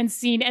really intense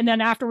scene and then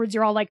afterwards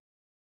you're all like,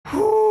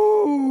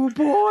 oh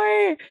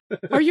boy,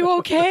 are you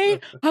okay?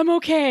 I'm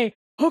okay.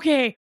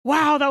 Okay.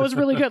 Wow, that was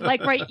really good.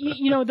 Like, right,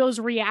 those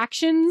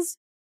reactions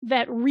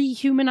that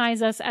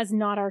rehumanize us as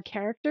not our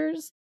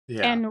characters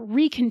and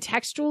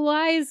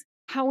recontextualize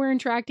how we're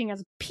interacting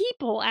as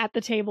people at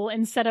the table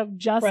instead of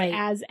just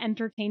as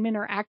entertainment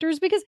or actors,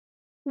 because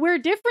we're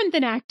different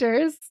than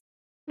actors.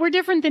 We're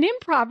different than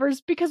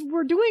improvers because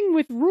we're doing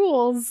with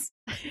rules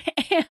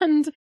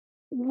and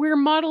we're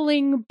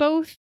modeling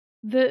both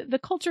the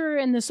culture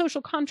and the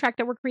social contract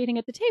that we're creating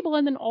at the table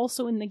and then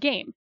also in the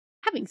game.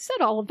 Having said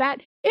all of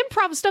that,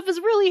 improv stuff is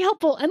really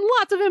helpful, and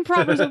lots of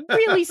improvers are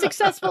really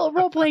successful at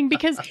role-playing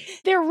because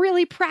they're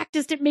really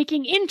practiced at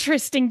making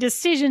interesting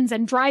decisions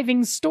and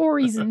driving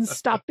stories and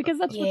stuff, because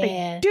that's what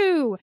they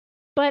do.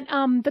 But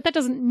that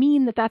doesn't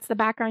mean that that's the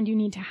background you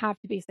need to have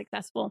to be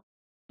successful.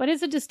 But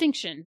it's a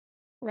distinction,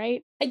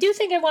 right? I do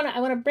think I want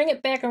to bring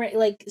it back around,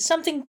 like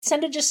something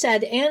Senda just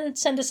said and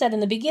Senda said in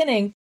the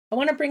beginning. I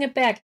want to bring it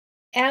back.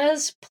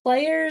 As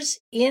players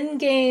in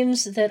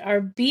games that are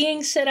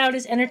being set out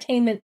as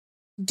entertainment,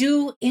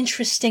 do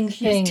interesting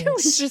things. Do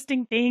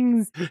interesting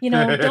things.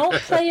 Don't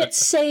play it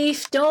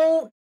safe.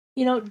 Don't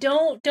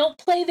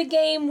play the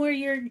game where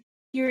you're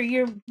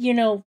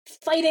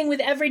fighting with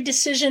every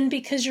decision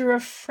because you're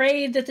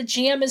afraid that the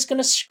GM is going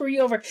to screw you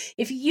over.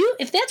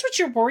 If that's what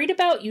you're worried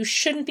about, you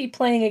shouldn't be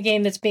playing a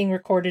game that's being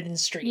recorded and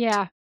streamed.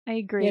 Yeah, I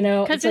agree.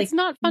 Because it's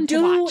not fun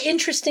to watch. Do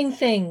interesting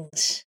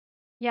things.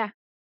 Yeah.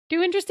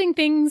 Do interesting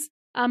things.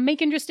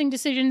 Make interesting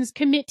decisions,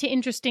 commit to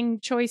interesting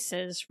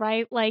choices,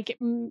 right? Like,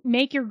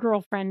 make your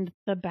girlfriend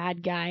the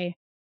bad guy,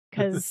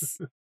 because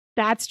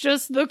that's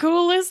just the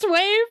coolest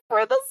way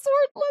for the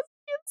swordless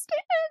kids to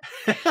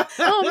end.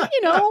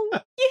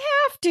 You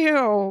have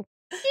to.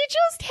 You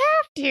just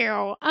have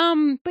to.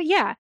 But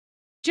yeah,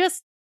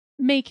 just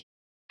make,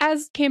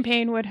 as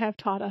campaign would have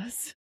taught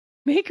us,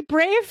 make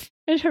brave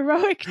and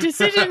heroic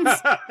decisions.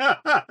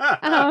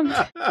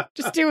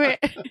 Just do it.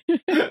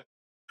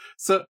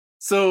 So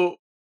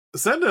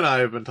Senda and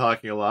I have been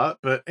talking a lot,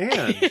 but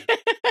Ange,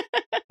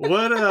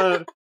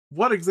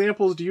 what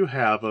examples do you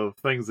have of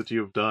things that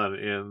you've done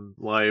in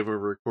live or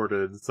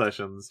recorded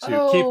sessions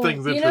to keep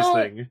things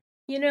interesting?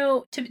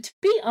 To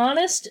be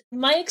honest,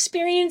 my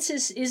experience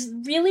is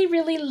really,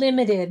 really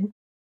limited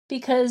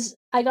because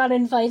I got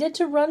invited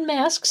to run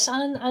masks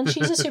on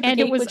She's a Super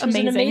Geek, which was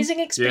an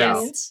amazing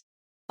experience.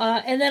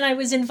 Yes. And then I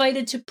was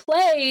invited to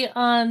play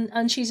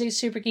on She's a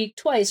Super Geek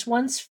twice,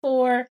 once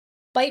for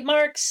Bite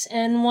Marks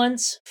and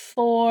once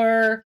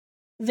for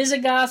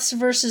Visigoths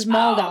versus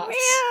Molgoths.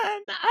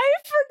 Oh man,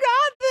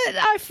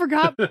 I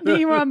forgot that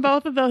you were on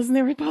both of those, and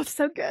they were both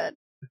so good.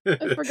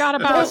 I forgot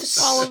about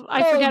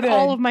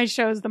all of my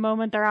shows the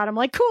moment they're out. I'm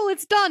like, cool,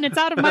 it's done. It's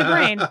out of my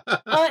brain.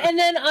 And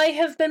then I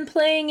have been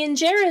playing in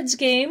Jared's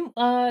game,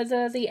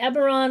 the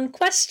Eberron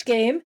Quest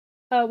game,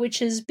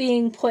 which is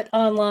being put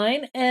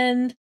online,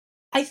 and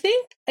I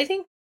think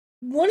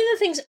one of the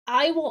things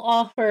I will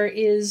offer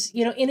is,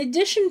 in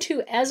addition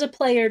to, as a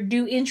player,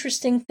 do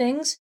interesting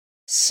things,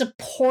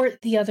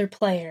 support the other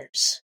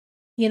players.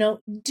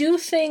 Do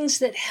things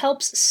that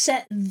helps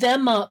set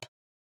them up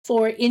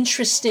for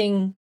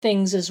interesting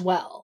things as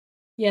well.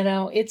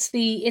 It's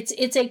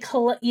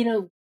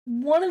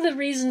one of the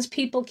reasons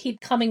people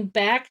keep coming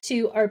back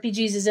to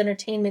RPGs as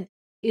entertainment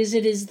is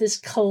it is this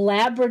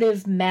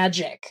collaborative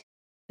magic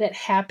that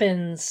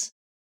happens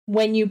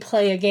when you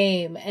play a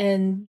game,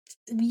 and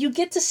you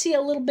get to see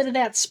a little bit of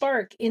that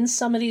spark in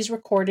some of these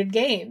recorded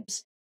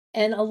games.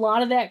 And a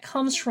lot of that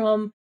comes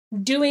from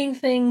doing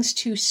things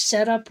to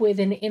set up with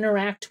and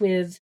interact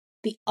with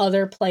the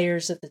other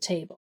players at the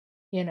table.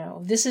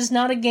 This is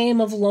not a game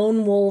of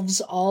lone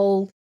wolves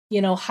all,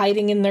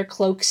 hiding in their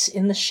cloaks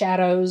in the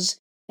shadows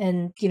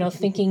and,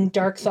 thinking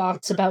dark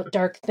thoughts about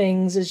dark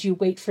things as you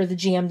wait for the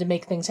GM to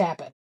make things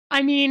happen.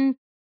 I mean,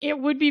 it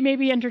would be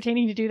maybe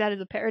entertaining to do that as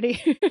a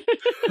parody.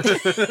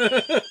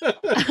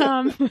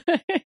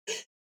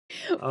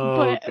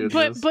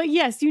 But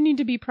yes, you need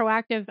to be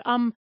proactive.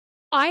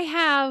 I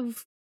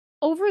have,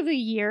 over the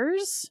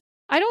years,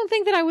 I don't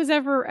think that I was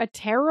ever a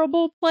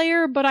terrible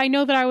player, but I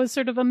know that I was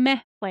sort of a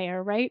meh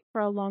player, right? For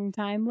a long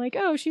time. Like,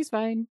 oh, she's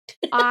fine.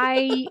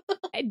 I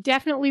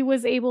definitely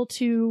was able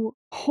to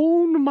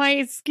hone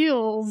my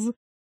skills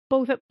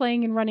both at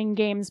playing and running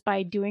games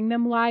by doing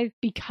them live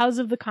because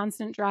of the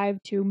constant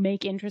drive to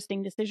make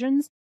interesting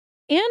decisions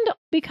and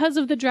because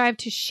of the drive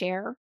to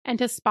share and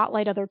to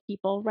spotlight other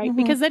people, right? Mm-hmm.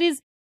 Because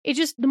it's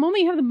just the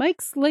moment you have the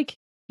mics, like,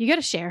 you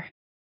gotta share.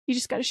 You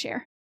just gotta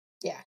share.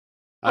 Yeah.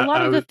 A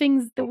lot of the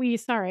things that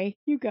sorry,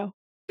 you go.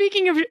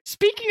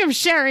 Speaking of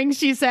sharing,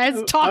 she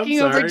says,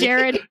 talking over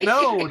Jared.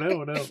 No,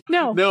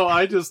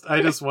 I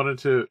just wanted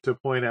to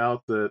point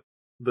out that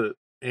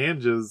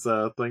Ange's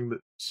thing that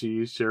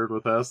she shared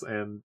with us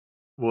and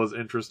was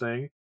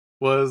interesting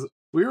was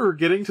we were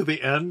getting to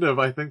the end of,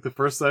 I think, the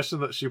first session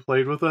that she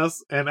played with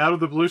us, and out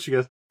of the blue she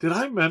goes, did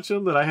I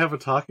mention that I have a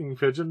talking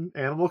pigeon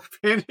animal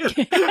companion?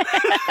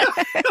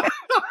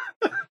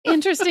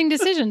 Interesting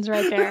decisions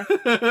right there.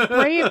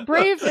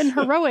 Brave and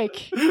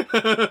heroic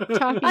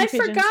talking I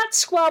pigeons. forgot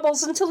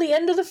Squabbles until the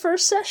end of the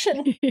first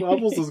session.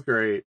 Squabbles is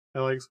great. I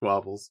like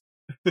Squabbles.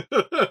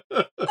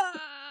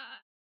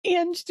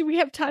 And do we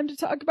have time to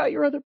talk about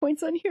your other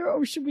points on here,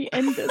 or should we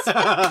end this?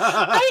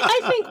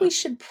 I think we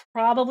should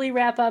probably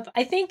wrap up.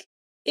 I think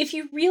if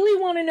you really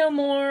want to know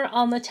more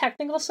on the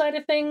technical side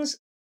of things,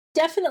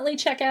 definitely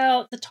check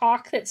out the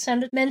talk that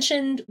Senda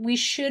mentioned. We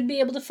should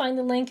be able to find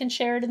the link and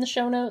share it in the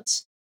show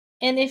notes.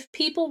 And if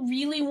people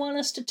really want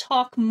us to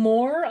talk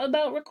more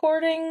about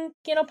recording,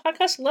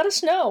 podcasts, let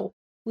us know.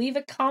 Leave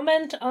a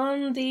comment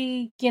on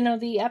the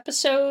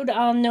episode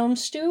on Gnome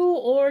Stew,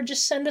 or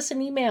just send us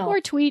an email. Or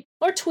tweet.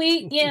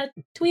 Yeah,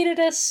 tweet at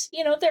us.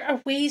 There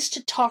are ways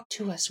to talk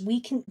to us.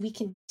 We can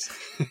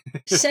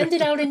send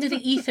it out into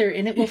the ether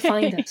and it will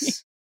find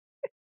us.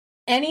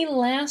 Any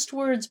last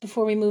words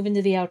before we move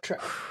into the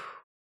outro?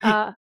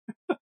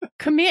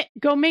 Commit.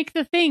 Go make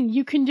the thing.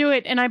 You can do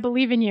it, and I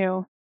believe in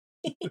you.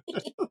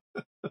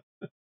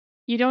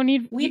 You don't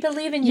need... We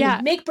believe in you.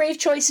 Yeah. Make brave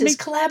choices.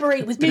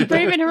 Collaborate with Make people.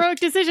 brave and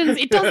heroic decisions.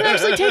 It doesn't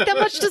actually take that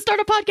much to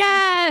start a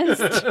podcast.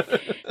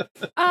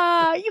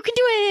 You can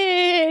do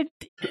it.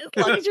 As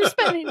long as you're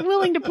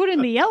willing to put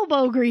in the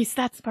elbow grease,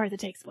 that's the part that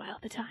takes a while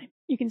at the time.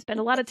 You can spend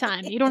a lot of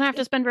time. You don't have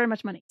to spend very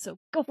much money. So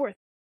go forth.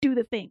 Do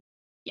the thing.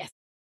 Yes.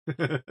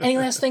 Any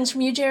last things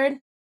from you, Jared?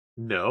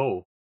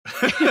 No.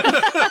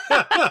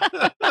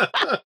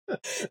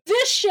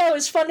 This show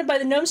is funded by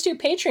the Gnome Stew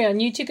Patreon.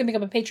 You too can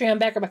become a Patreon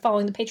backer by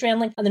following the Patreon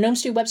link on the Gnome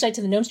Stew website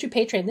to the Gnome Stew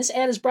Patreon. This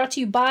ad is brought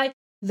to you by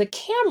the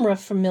Camera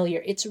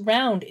Familiar. It's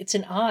round, it's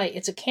an eye,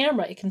 it's a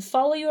camera. It can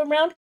follow you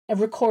around and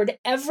record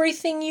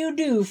everything you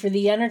do for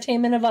the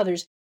entertainment of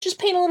others. Just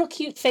paint a little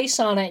cute face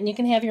on it and you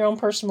can have your own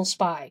personal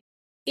spy.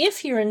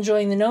 If you're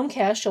enjoying the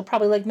Gnomecast, you'll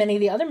probably like many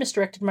of the other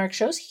Misdirected Mark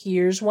shows.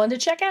 Here's one to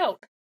check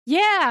out.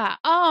 Yeah,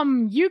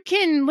 you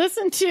can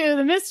listen to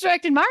the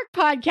Misdirected Mark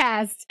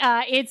podcast.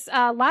 It's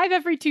live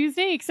every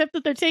Tuesday, except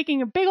that they're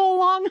taking a big old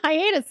long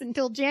hiatus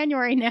until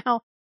January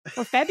now.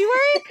 Or February?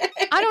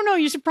 I don't know.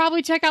 You should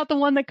probably check out the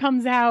one that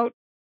comes out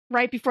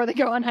right before they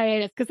go on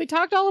hiatus, because they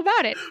talked all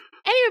about it.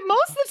 Anyway,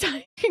 most of the time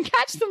you can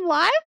catch them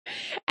live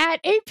at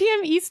 8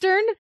 p.m.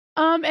 Eastern,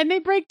 and they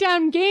break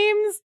down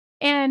games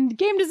and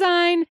game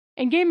design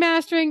and game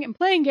mastering and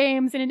playing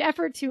games in an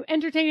effort to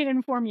entertain and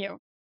inform you.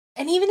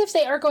 And even if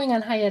they are going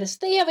on hiatus,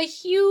 they have a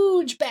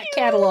huge back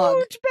catalog.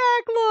 Huge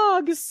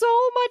backlog. So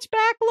much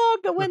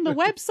backlog that when the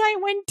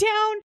website went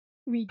down,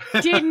 we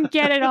didn't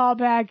get it all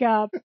back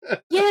up.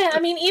 Yeah,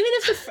 I mean, even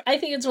if I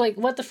think it's like,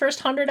 the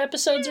first 100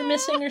 episodes are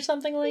missing or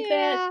something like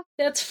that?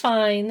 That's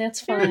fine.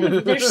 That's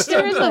fine. There's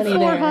still There's plenty the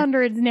there.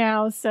 400s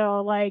now,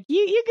 so,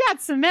 you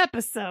got some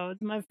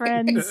episodes, my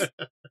friends.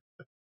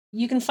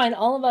 You can find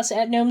all of us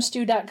at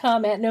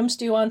gnomestew.com, at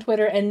gnomestew on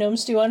Twitter, and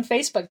gnomestew on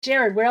Facebook.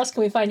 Jared, where else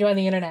can we find you on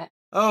the internet?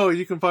 Oh,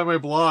 you can find my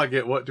blog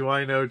at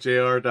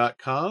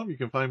whatdoiknowjr.com. You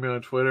can find me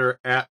on Twitter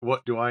at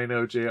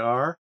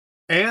whatdoiknowjr.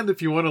 And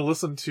if you want to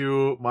listen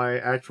to my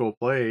actual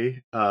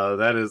play,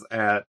 that is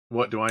at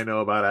What Do I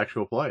Know About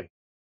Actual Play.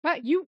 Wow,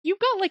 you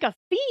got a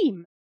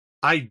theme.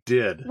 I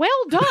did. Well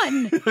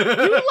done. You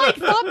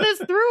thought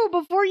this through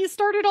before you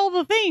started all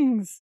the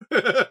things.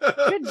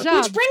 Good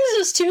job. Which brings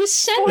us to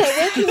Senda.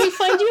 Where can we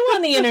find you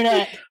on the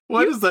internet?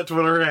 What is that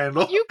Twitter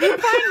handle? You can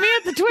find me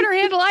at the Twitter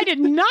handle I did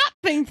not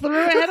think through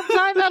ahead of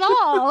time at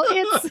all.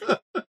 It's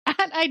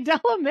at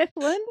Idella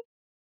Mithlund.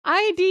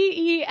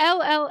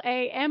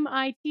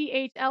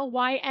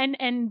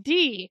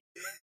 IDELLAMITHLYNND.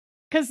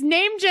 Because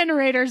name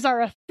generators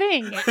are a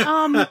thing.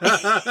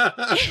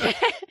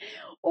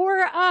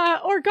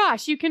 Or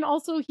gosh, you can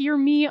also hear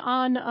me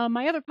on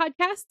my other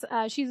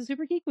podcast, She's a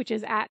Super Geek, which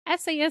is at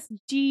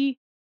SASG.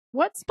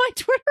 What's my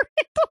Twitter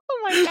handle?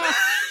 Oh my god.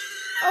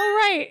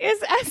 Oh right,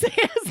 it's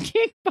SAS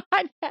Geek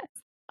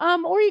Podcast.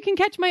 Or you can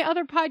catch my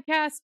other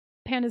podcast,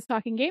 Pandas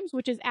Talking Games,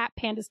 which is at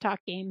Pandas Talk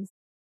Games.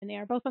 And they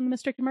are both on the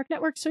Misdirected Mark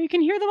Network, so you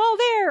can hear them all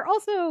there.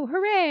 Also,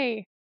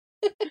 hooray!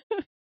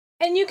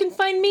 And you can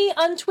find me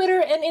on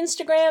Twitter and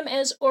Instagram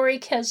as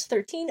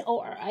Orikes13,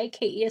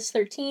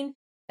 ORIKES13.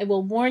 I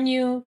will warn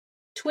you,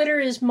 Twitter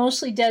is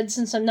mostly dead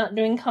since I'm not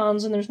doing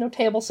cons and there's no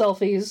table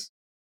selfies.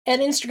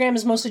 And Instagram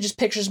is mostly just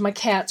pictures of my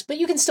cats, but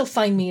you can still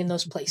find me in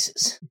those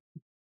places.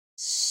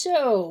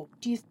 So,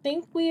 do you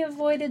think we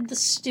avoided the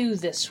stew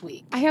this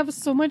week? I have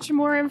so much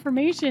more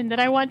information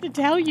that I want to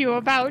tell you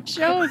about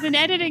shows and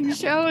editing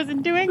shows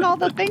and doing all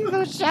the things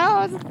with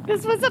shows.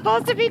 This was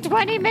supposed to be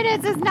 20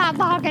 minutes. It's not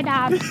long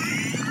enough.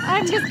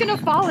 I'm just gonna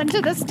fall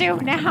into the stew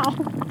now.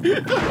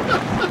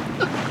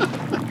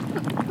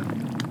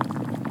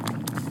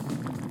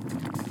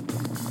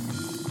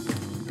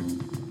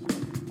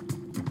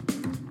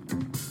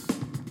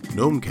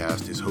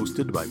 Gnomecast is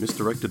hosted by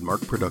Misdirected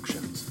Mark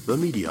Productions, the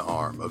media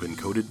arm of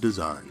Encoded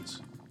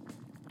Designs.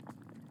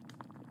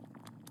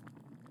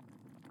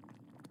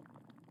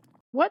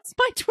 What's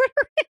my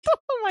Twitter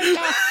handle? Oh my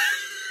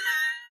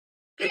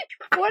god.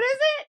 What is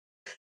it?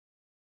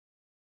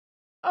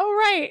 Oh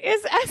right,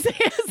 it's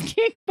SAS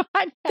Geek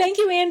Podcast. Thank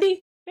you,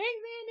 Andy.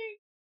 Thanks, Andy.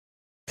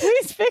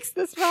 Please fix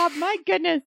this, Rob. My goodness.